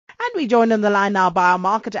we're joined on the line now by our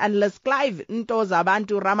market analyst, Clive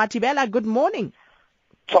Ramathibela. Good morning.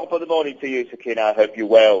 Top of the morning to you, Sakina. I hope you're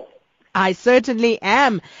well. I certainly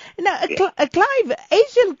am. Now, Clive,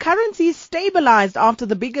 Asian currencies stabilized after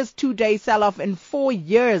the biggest two-day sell-off in 4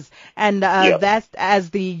 years, and that's as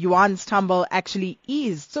the yuan's tumble actually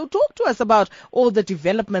eased. So talk to us about all the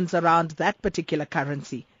developments around that particular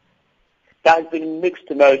currency. There has been mixed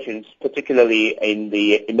emotions, particularly in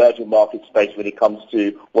the emerging market space when it comes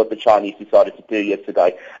to what the Chinese decided to do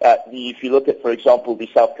yesterday. If you look at, for example, the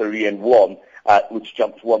South Korean won, which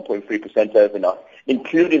jumped 1.3% overnight,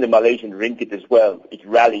 including the Malaysian ringgit as well, it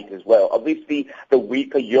rallied as well. Obviously, the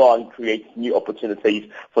weaker yuan creates new opportunities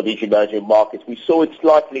for these emerging markets. We saw it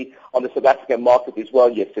slightly on the South African market as well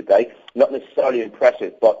yesterday. Not necessarily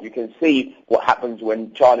impressive, but you can see what happens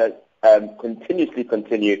when China continuously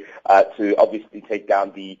continue to obviously take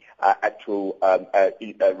down the actual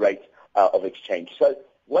rate of exchange. So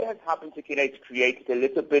what has happened to Kenya, it's created a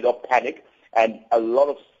little bit of panic, and a lot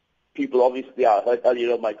of people, obviously, I heard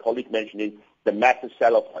earlier my colleague mentioning the massive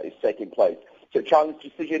sell-off that is taking place. So China's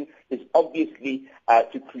decision is obviously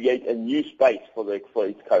to create a new space for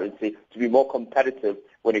its currency to be more competitive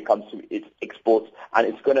when it comes to its exports, and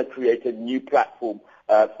it's going to create a new platform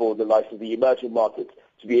for the likes of the emerging markets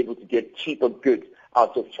to be able to get cheaper goods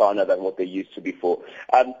out of China than what they used to before.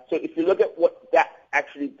 So if you look at what that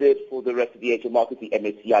actually did for the rest of the Asian markets, the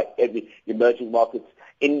MSCI, every emerging markets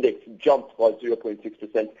index jumped by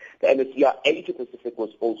 0.6%. The MSCI Asia Pacific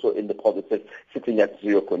was also in the positive, sitting at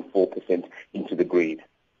 0.4% into the green.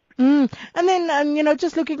 And then,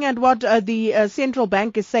 just looking at what the central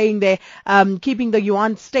bank is saying there, keeping the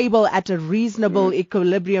yuan stable at a reasonable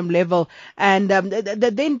equilibrium level, and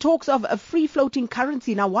then talks of a free-floating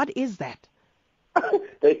currency. Now, what is that?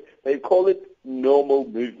 They call it normal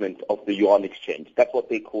movement of the yuan exchange. That's what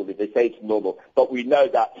they call it. They say it's normal. But we know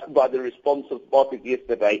that by the response of markets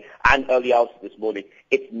yesterday and early hours this morning,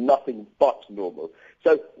 it's nothing but normal.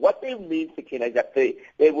 So what they mean, Sakina, is that they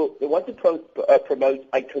want to promote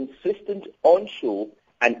a consistent onshore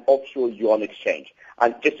and offshore yuan exchange.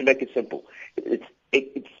 And just to make it simple,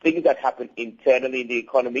 it's things that happen internally in the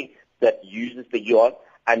economy that uses the yuan,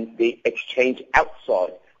 and the exchange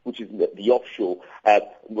outside, which is the offshore,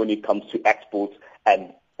 when it comes to exports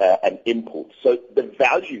and imports. So the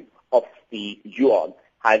value of the yuan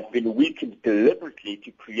has been weakened deliberately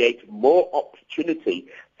to create more opportunity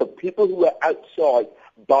for people who are outside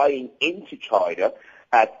buying into China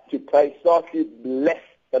to pay slightly less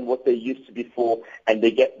than what they used to before, and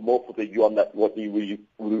they get more for the yuan than what you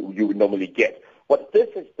would normally get. What this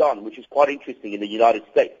has done, which is quite interesting in the United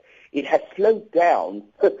States, it has slowed down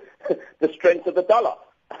the strength of the dollar.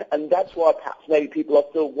 And that's why perhaps maybe people are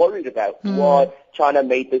still worried about why China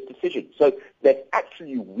made this decision. So they've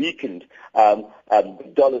actually weakened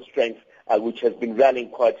the dollar strength, which has been rallying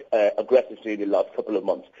quite aggressively in the last couple of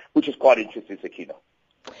months, which is quite interesting, Sakina.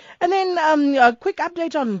 And then a quick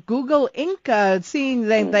update on Google Inc., seeing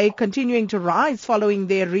that they're continuing to rise following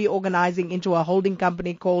their reorganizing into a holding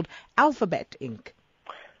company called Alphabet Inc.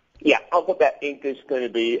 Yeah, Alphabet Inc. is going to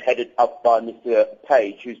be headed up by Mr.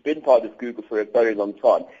 Page, who's been part of Google for a very long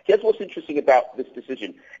time. Here's what's interesting about this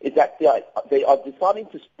decision, is that they are deciding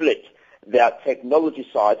to split their technology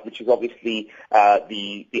side, which is obviously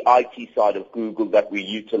the IT side of Google that we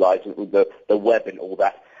utilize with the web and all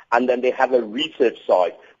that. And then they have a research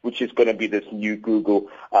side, which is going to be this new Google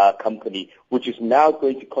company, which is now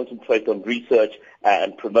going to concentrate on research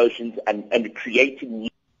and promotions and creating new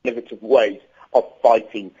innovative ways of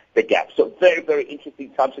fighting the gap. So very, very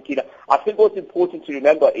interesting time, Sakina. I think what's important to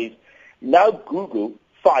remember is now Google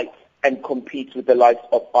fights and competes with the likes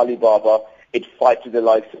of Alibaba. It fights with the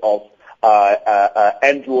likes of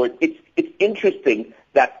Android. It's interesting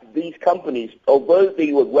that these companies, although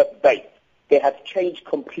they were web-based, they have changed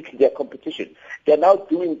completely their competition. They're now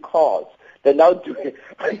doing cars. They're now doing,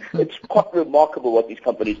 it's quite remarkable what these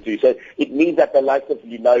companies do. So it means that the likes of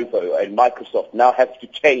Lenovo and Microsoft now have to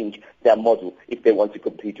change their model if they want to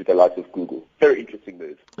compete with the likes of Google. Very interesting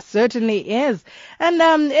move. Certainly is. And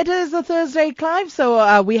it is a Thursday, Clive,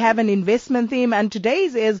 so we have an investment theme, and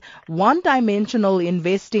today's is one-dimensional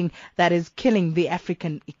investing that is killing the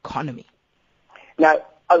African economy. Now,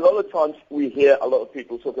 a lot of times we hear a lot of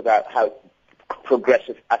people talk about how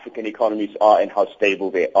progressive African economies are and how stable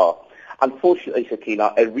they are. Unfortunately,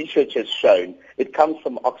 Sakina, a research has shown, it comes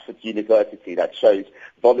from Oxford University, that shows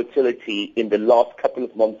volatility in the last couple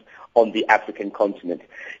of months on the African continent.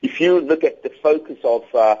 If you look at the focus of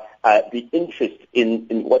the interest in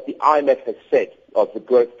what the IMF has said of the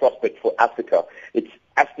growth prospect for Africa, it's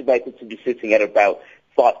estimated to be sitting at about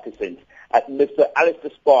 5%. Mr.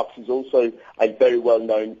 Alistair Sparks, who's also a very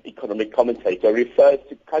well-known economic commentator, refers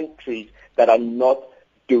to countries that are not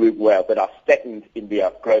doing well, that are stagnant in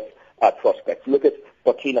their growth prospects. Look at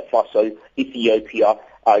Burkina Faso, Ethiopia,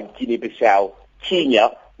 Guinea-Bissau,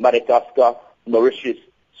 Kenya, Madagascar, Mauritius,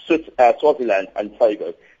 Swaziland, and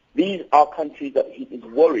Togo. These are countries that he is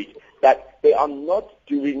worried that they are not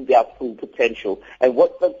doing their full potential. And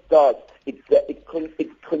what that does, it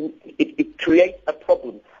creates a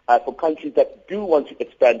problem for countries that do want to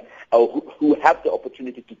expand or who have the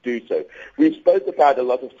opportunity to do so. We've spoken about a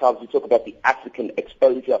lot of times, we talk about the African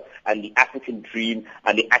exposure and the African dream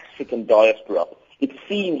and the African diaspora. It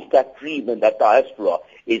seems that dream and that diaspora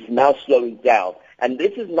is now slowing down. And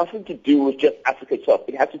this has nothing to do with just Africa itself.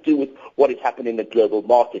 It has to do with what is happening in the global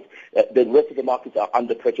market. The rest of the markets are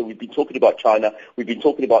under pressure. We've been talking about China. We've been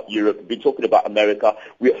talking about Europe. We've been talking about America.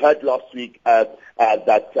 We heard last week that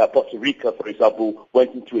Puerto Rico, for example,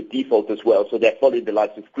 went into a default as well. So they're following the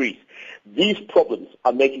likes of Greece. These problems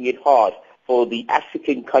are making it hard for the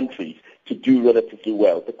African countries to do relatively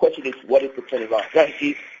well. The question is, what is the turnaround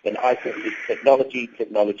strategy? And I think it's technology,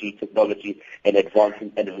 and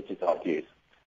advancing innovative ideas.